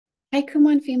Hi,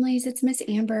 Kumon families. It's Miss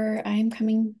Amber. I'm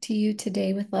coming to you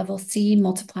today with level C,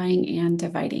 multiplying and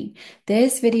dividing.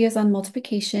 This video is on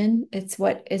multiplication. It's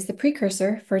what is the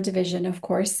precursor for division, of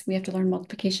course. We have to learn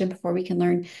multiplication before we can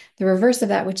learn the reverse of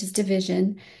that, which is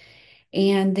division.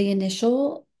 And the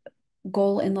initial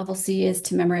goal in level C is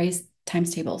to memorize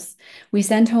times tables. We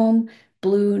send home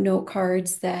blue note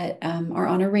cards that are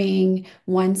on a ring.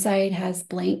 One side has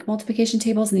blank multiplication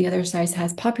tables and the other side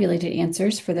has populated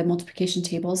answers for the multiplication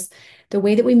tables. The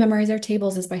way that we memorize our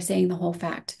tables is by saying the whole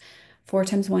fact. 4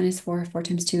 times 1 is 4, 4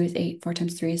 times 2 is 8, 4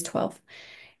 times 3 is 12.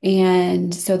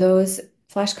 And so those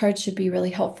flashcards should be really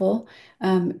helpful.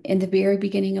 In the very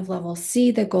beginning of level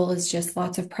C, the goal is just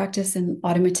lots of practice and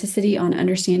automaticity on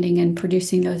understanding and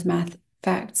producing those math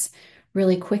facts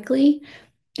really quickly.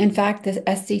 In fact, the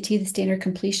SCT, the standard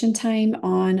completion time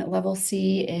on level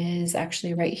C, is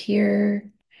actually right here.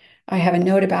 I have a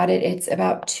note about it. It's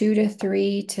about 2 to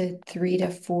 3 to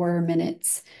 4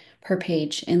 minutes per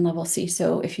page in level C.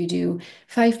 So if you do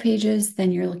 5 pages,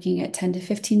 then you're looking at 10 to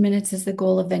 15 minutes is the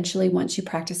goal eventually once you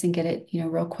practice and get it,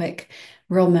 real quick,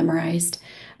 real memorized.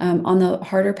 On the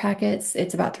harder packets,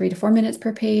 it's about 3 to 4 minutes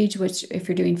per page, which if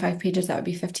you're doing 5 pages, that would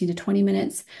be 15 to 20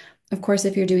 minutes. Of course,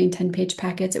 if you're doing 10-page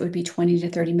packets, it would be 20 to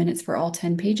 30 minutes for all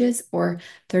 10 pages or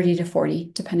 30 to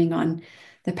 40, depending on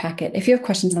the packet. If you have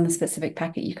questions on the specific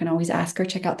packet, you can always ask or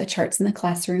check out the charts in the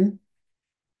classroom.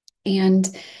 And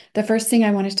the first thing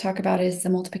I want to talk about is the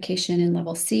multiplication in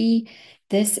level C.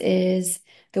 This is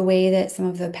the way that some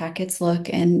of the packets look.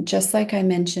 And just like I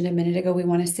mentioned a minute ago, we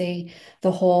want to say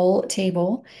the whole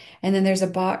table. And then there's a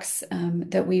box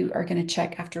that we are going to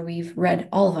check after we've read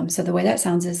all of them. So the way that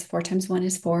sounds is 4 times 1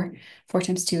 is 4, 4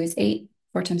 times 2 is 8,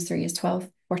 4 times 3 is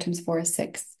 12, 4 times 4 is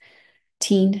 6.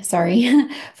 Sorry.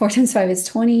 4 times 5 is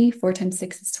 20, 4 times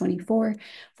 6 is 24,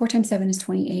 4 times 7 is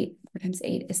 28, 4 times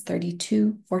 8 is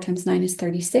 32, 4 times 9 is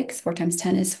 36, 4 times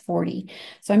 10 is 40.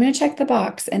 So I'm going to check the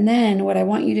box. And then what I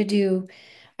want you to do,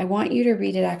 I want you to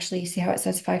read it actually. See how it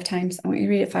says 5 times? I want you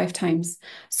to read it 5 times.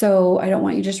 So I don't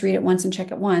want you to just read it once and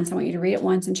check it once. I want you to read it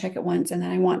once and check it once. And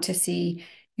then I want to see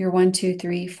your 1, 2,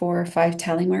 3, 4, 5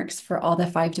 tally marks for all the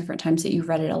 5 different times that you've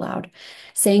read it aloud.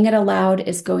 Saying it aloud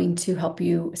is going to help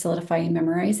you solidify and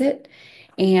memorize it.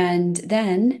 And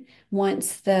then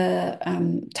once the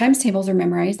times tables are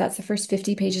memorized, that's the first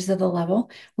 50 pages of the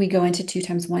level, we go into 2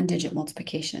 times 1 digit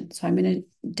multiplication. So I'm going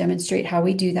to demonstrate how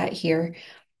we do that here.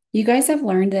 You guys have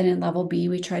learned that in level B,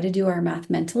 we try to do our math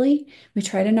mentally. We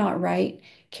try to not write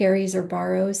carries or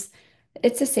borrows.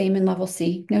 It's the same in level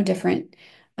C, no different.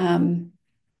 Um,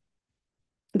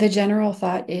 the general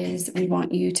thought is we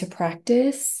want you to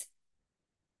practice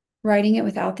writing it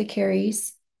without the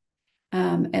carries.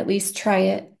 At least try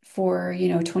it for,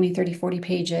 20, 30, 40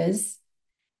 pages.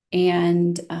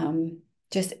 And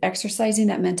just exercising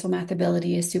that mental math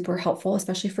ability is super helpful,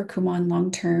 especially for Kumon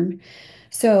long term.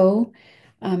 So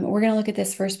we're going to look at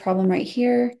this first problem right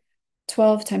here.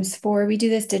 12 times 4, we do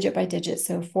this digit by digit.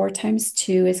 So 4 times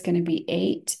 2 is going to be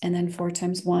 8, and then 4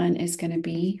 times 1 is going to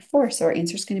be 4. So our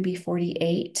answer is going to be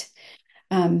 48.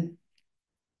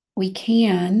 We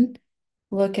can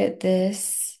look at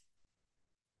this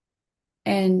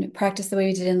and practice the way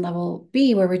we did in level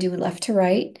B, where we do left to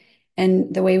right.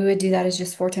 And the way we would do that is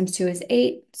just 4 times 2 is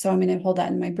 8. So I'm going to hold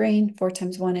that in my brain. 4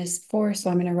 times 1 is 4. So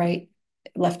I'm going to write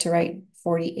left to right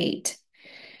 48.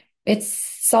 It's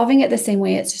solving it the same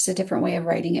way. It's just a different way of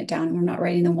writing it down. We're not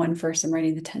writing the 1 first. I'm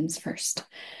writing the tens first.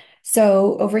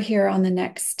 So over here on the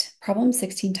next problem,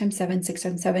 16 times 7, 6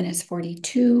 times 7 is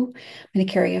 42. I'm going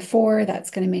to carry a 4. That's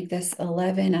going to make this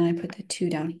 11. And I put the 2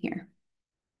 down here.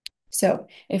 So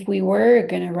if we were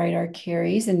going to write our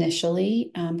carries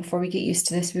initially, before we get used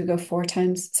to this, we would go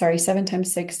 7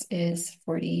 times 6 is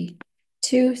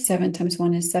 42. 7 times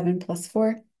 1 is 7 plus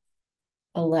 4,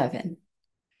 11.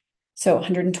 So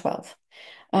 112.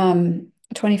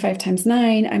 25 times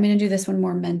 9, I'm going to do this one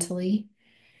more mentally.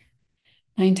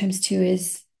 9 times 2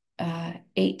 is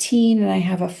 18, and I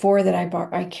have a 4 that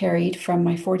I carried from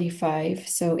my 45.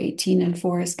 So 18 and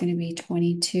 4 is going to be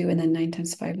 22, and then 9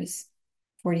 times 5 is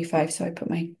 45. So I put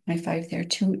my 5 there,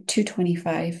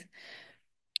 225.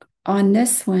 On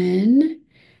this one,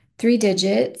 3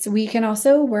 digits. We can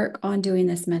also work on doing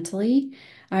this mentally.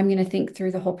 I'm going to think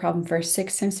through the whole problem first.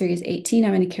 6 times 3 is 18.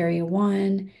 I'm going to carry a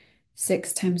 1.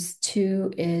 6 times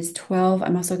 2 is 12.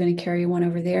 I'm also going to carry a 1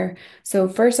 over there. So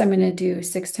first I'm going to do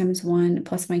 6 times 1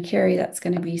 plus my carry. That's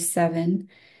going to be 7.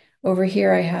 Over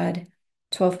here I had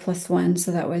 12 plus 1,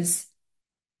 so that was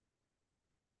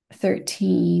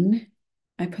 13.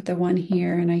 I put the 1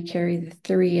 here and I carry the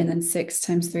 3, and then 6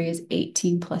 times 3 is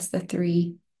 18 plus the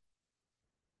 3.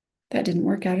 That didn't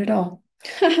work out at all.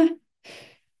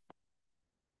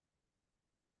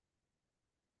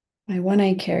 My one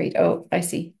I carried. Oh, I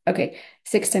see. Okay.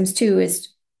 6 times 2 is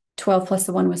 12 plus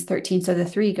the 1 was 13. So the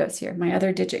 3 goes here. My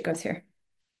other digit goes here.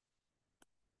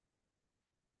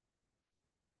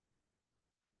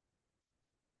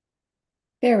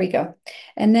 There we go.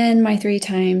 And then my 3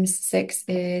 times 6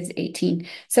 is 18.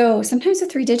 So sometimes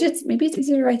with 3 digits, maybe it's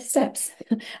easier to write the steps.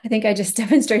 I think I just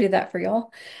demonstrated that for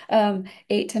y'all.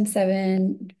 8 times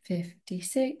 7,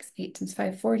 56. 8 times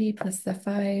 5, 40, plus the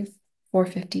 5,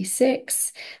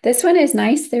 456. This one is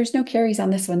nice. There's no carries on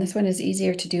this one. This one is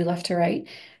easier to do left to right.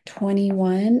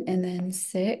 21 and then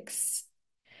 6.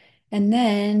 And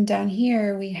then down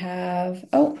here we have,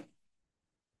 oh,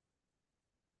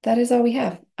 that is all we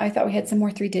have. I thought we had some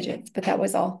more 3 digits, but that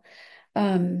was all.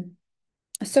 Um,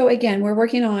 so again, we're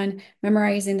working on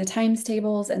memorizing the times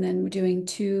tables and then we're doing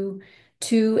two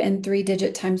and 3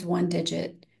 digit times 1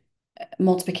 digit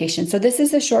multiplication. So this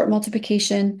is a short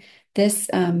multiplication. This,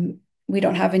 we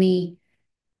don't have any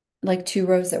like 2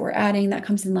 rows that we're adding. That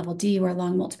comes in level D where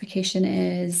long multiplication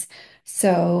is.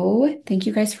 So thank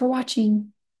you guys for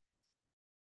watching.